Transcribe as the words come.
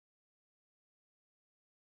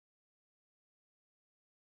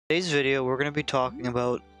Today's video, we're going to be talking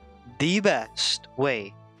about the best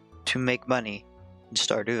way to make money in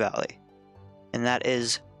Stardew Valley. And that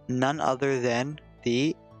is none other than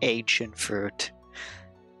the ancient fruit.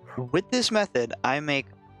 With this method, I make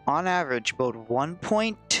on average about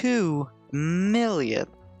 1.2 million.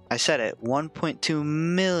 I said it, 1.2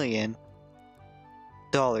 million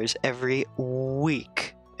dollars every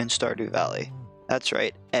week in Stardew Valley. That's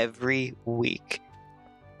right, every week.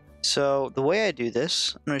 So the way I do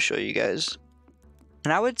this, I'm going to show you guys.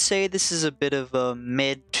 And I would say this is a bit of a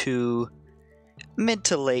mid to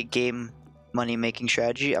late game money making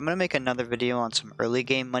strategy. I'm going to make another video on some early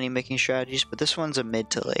game money making strategies, but this one's a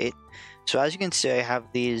mid to late. So as you can see, I have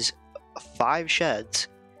these 5 sheds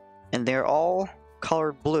and they're all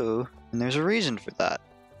colored blue, and there's a reason for that.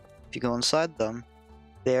 If you go inside them,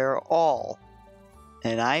 they're all,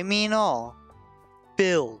 and I mean all,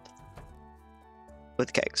 filled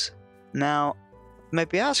with kegs. Now, you might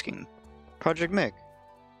be asking, Project Mick,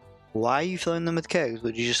 why are you filling them with kegs?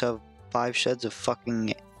 Would you just have 5 sheds of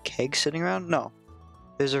fucking kegs sitting around? No,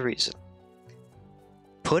 there's a reason.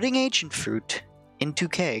 Putting ancient fruit into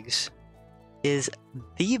kegs is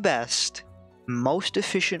the best, most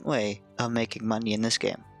efficient way of making money in this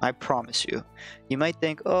game. I promise you. You might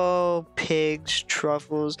think, oh, pigs,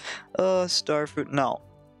 truffles, oh, starfruit. No,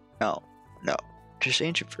 no, no. Just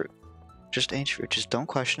ancient fruit. Just ancient fruit. Just don't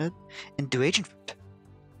question it and do ancient fruit.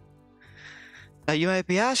 Now you might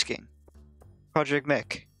be asking, Project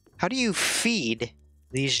Mick, how do you feed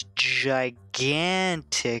these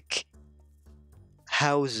gigantic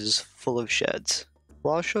houses full of sheds?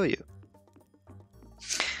 Well, I'll show you.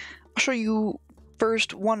 I'll show you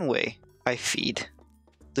first one way I feed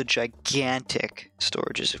the gigantic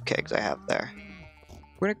storages of kegs I have there.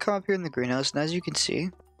 We're gonna come up here in the greenhouse, and as you can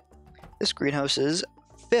see, this greenhouse is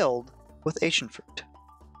filled with ancient fruit.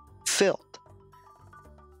 Filled.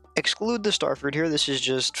 Exclude the starfruit here, this is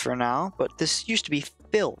just for now, but this used to be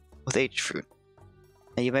filled with ancient fruit.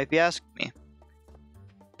 Now you might be asking me,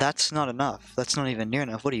 that's not enough, that's not even near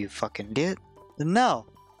enough, what are you, fucking idiot? No!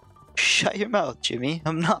 Shut your mouth, Jimmy,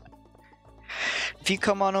 I'm not. If you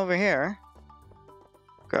come on over here,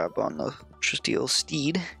 grab on the trusty old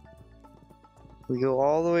steed, we go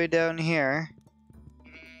all the way down here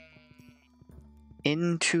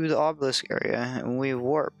into the obelisk area and we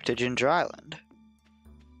warp to Ginger Island,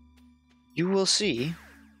 you will see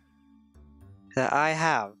that I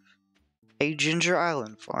have a Ginger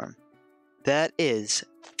Island farm that is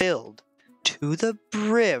filled to the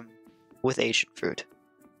brim with ancient fruit.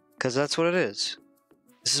 Because that's what it is.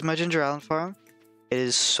 This is my Ginger Island farm. It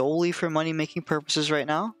is solely for money making purposes right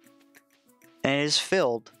now. And it is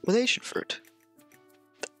filled with ancient fruit.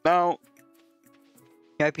 Now,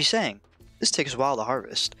 you might be saying, this takes a while to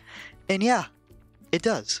harvest. And yeah, it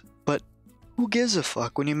does. But who gives a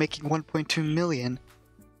fuck when you're making 1.2 million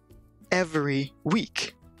every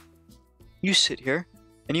week? You sit here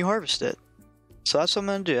and you harvest it. So that's what I'm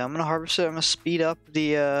going to do. I'm going to harvest it. I'm going to speed up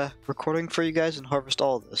the recording for you guys and harvest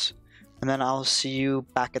all of this. And then I'll see you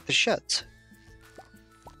back at the sheds.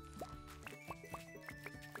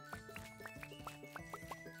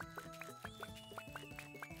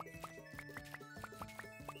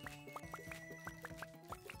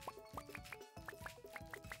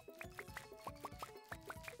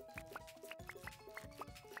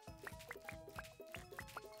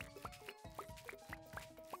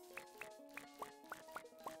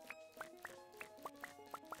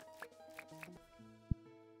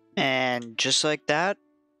 And just like that,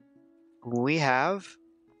 we have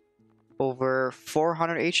over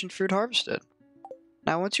 400 ancient fruit harvested.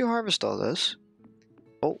 Now, once you harvest all this,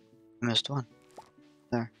 oh, I missed one.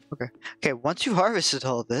 There, okay. Okay, once you harvested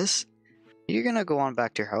all this, you're gonna go on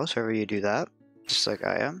back to your house, wherever you do that, just like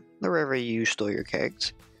I am, or wherever you store your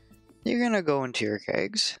kegs. You're gonna go into your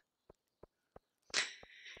kegs.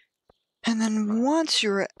 And then once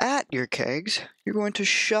you're at your kegs, you're going to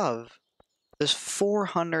shove this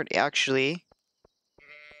 400, actually,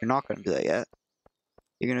 you're not going to do that yet.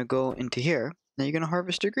 You're going to go into here, then you're going to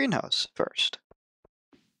harvest your greenhouse first.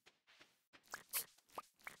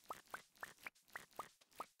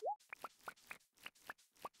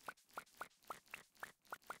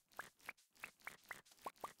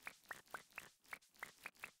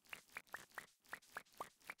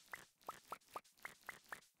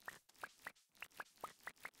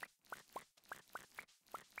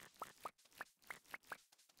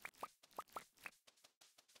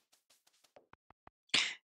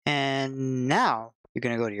 And now you're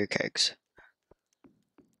going to go to your kegs.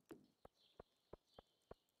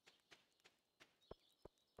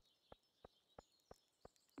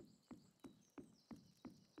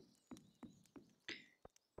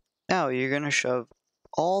 Now you're gonna shove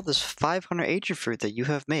all this 500 ancient fruit that you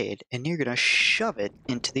have made, and you're gonna shove it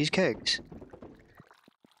into these kegs.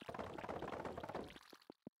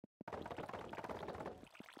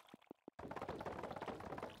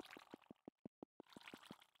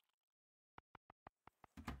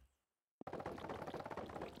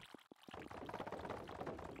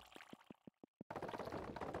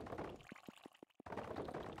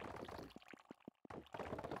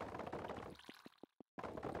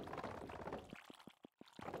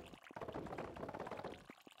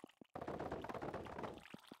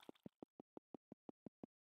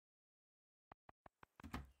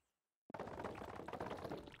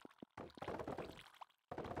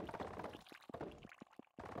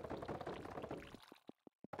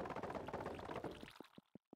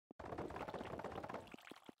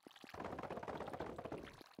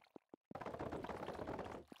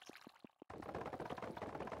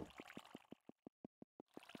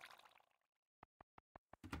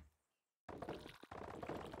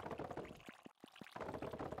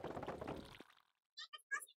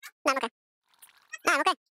 No, I'm okay. No, I'm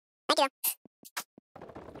okay. Thank you.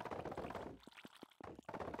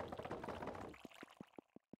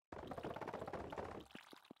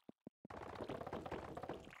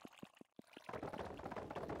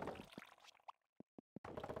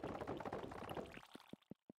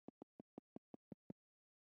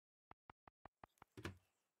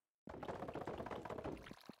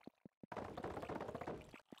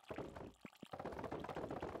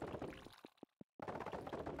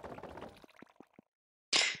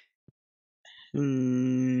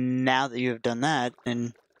 Now that you have done that,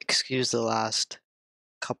 and excuse the last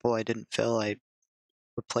couple I didn't fill, I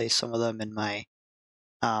replaced some of them in my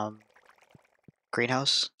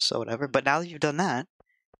greenhouse, so whatever. But now that you've done that,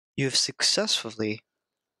 you have successfully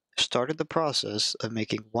started the process of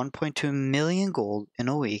making 1.2 million gold in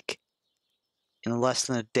a week in less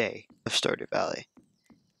than a day of Stardew Valley.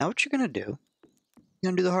 Now what you're gonna do, you're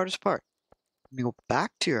gonna do the hardest part. You're gonna go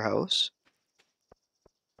back to your house,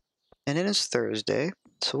 and it is Thursday,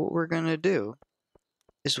 so what we're gonna do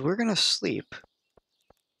is we're gonna sleep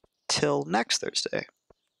till next Thursday.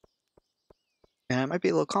 And it might be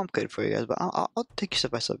a little complicated for you guys, but I'll take you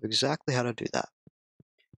step by step exactly how to do that.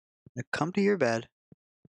 You're gonna come to your bed,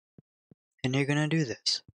 and you're gonna do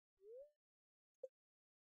this.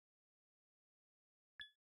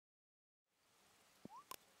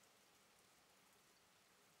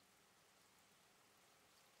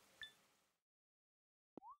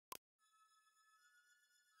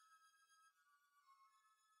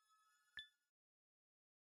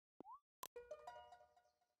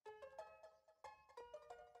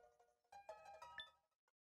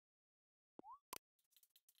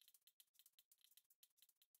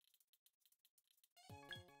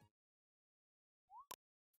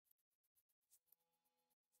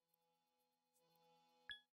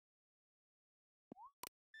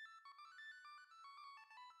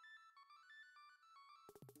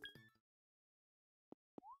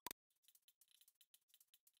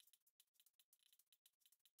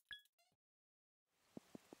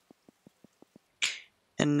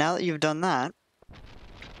 And now that you've done that,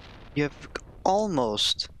 you have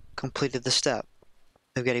almost completed the step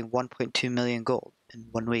of getting 1.2 million gold in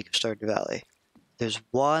 1 week of Stardew Valley. There's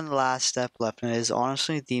one last step left, and it is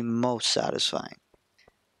honestly the most satisfying.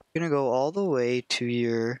 You're gonna go all the way to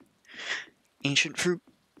your ancient fruit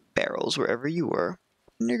barrels, wherever you were,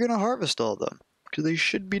 and you're gonna harvest all of them, because they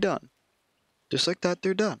should be done. Just like that,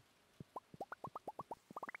 they're done.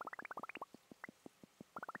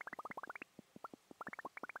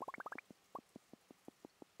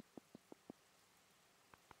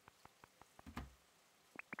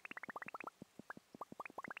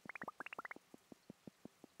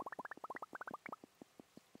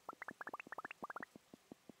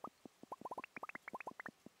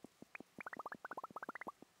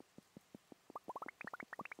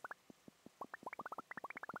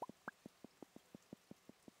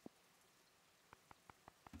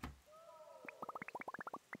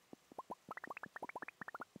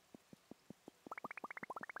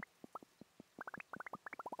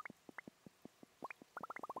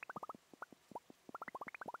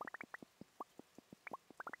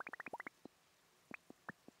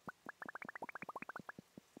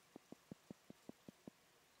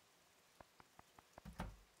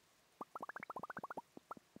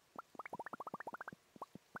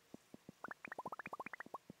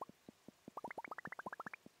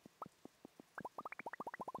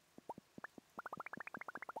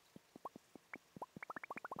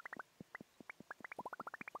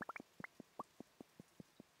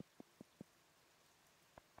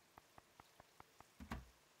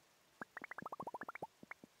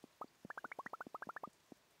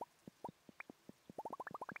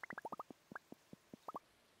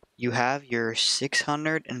 you have your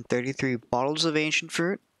 633 bottles of ancient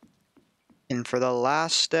fruit. And for the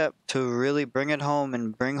last step to really bring it home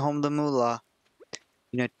and bring home the moolah,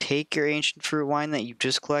 you're gonna take your ancient fruit wine that you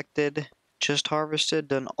just collected, just harvested,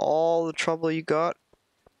 done all the trouble you got.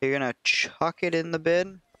 You're gonna chuck it in the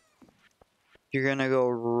bin. You're gonna go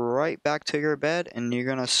right back to your bed and you're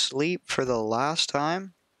gonna sleep for the last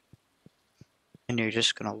time. And you're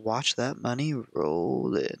just gonna watch that money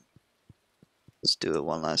roll in. Let's do it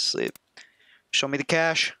one last sleep. Show me the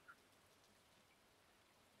cash.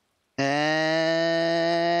 And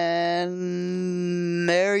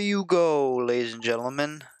there you go, ladies and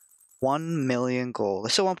gentlemen. 1 million gold. I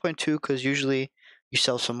said 1.2 because usually you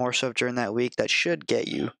sell some more stuff during that week that should get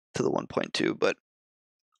you to the 1.2, but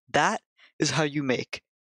that is how you make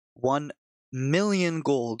 1 million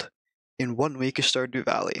gold in 1 week of Stardew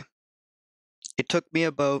Valley. It took me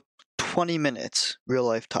about 20 minutes real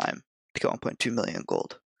life time to get 1.2 million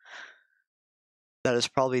gold. That is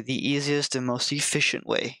probably the easiest and most efficient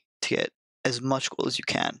way to get as much gold as you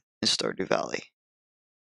can in Stardew Valley.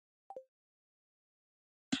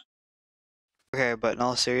 Okay, but in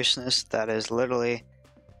all seriousness, that is literally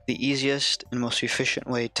the easiest and most efficient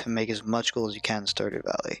way to make as much gold as you can in Stardew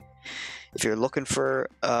Valley. If you're looking for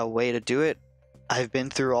a way to do it, I've been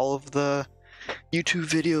through all of the YouTube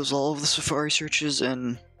videos, all of the Safari searches,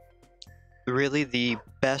 and really the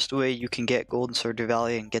best way you can get gold in Stardew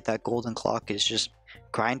Valley and get that golden clock is just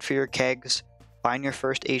grind for your kegs, find your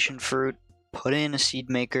first ancient fruit, put it in a seed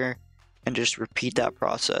maker, and just repeat that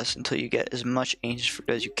process until you get as much ancient fruit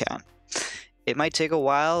as you can. It might take a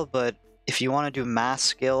while, but if you want to do mass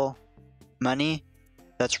scale money,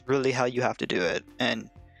 that's really how you have to do it. And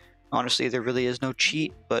honestly, there really is no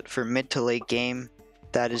cheat, but for mid to late game,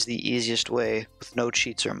 that is the easiest way with no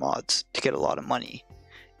cheats or mods to get a lot of money.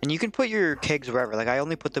 And you can put your kegs wherever. Like, I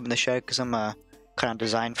only put them in the shed because I'm a kind of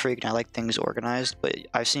design freak and I like things organized, but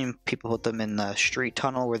I've seen people put them in the street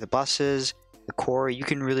tunnel where the bus is, the quarry. You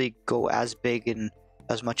can really go as big and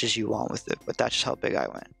as much as you want with it, but that's just how big I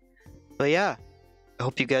went. But yeah, I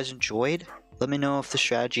hope you guys enjoyed. Let me know if the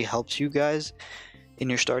strategy helps you guys in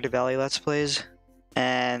your Stardew Valley Let's Plays.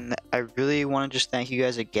 And I really want to just thank you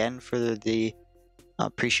guys again for the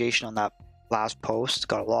appreciation on that last post.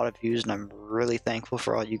 Got a lot of views and I'm really thankful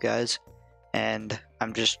for all you guys. And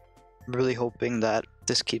I'm just really hoping that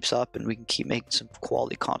this keeps up and we can keep making some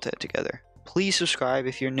quality content together. Please subscribe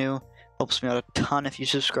if you're new. Helps me out a ton if you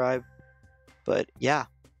subscribe. But yeah,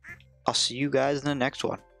 I'll see you guys in the next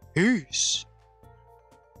one. Peace.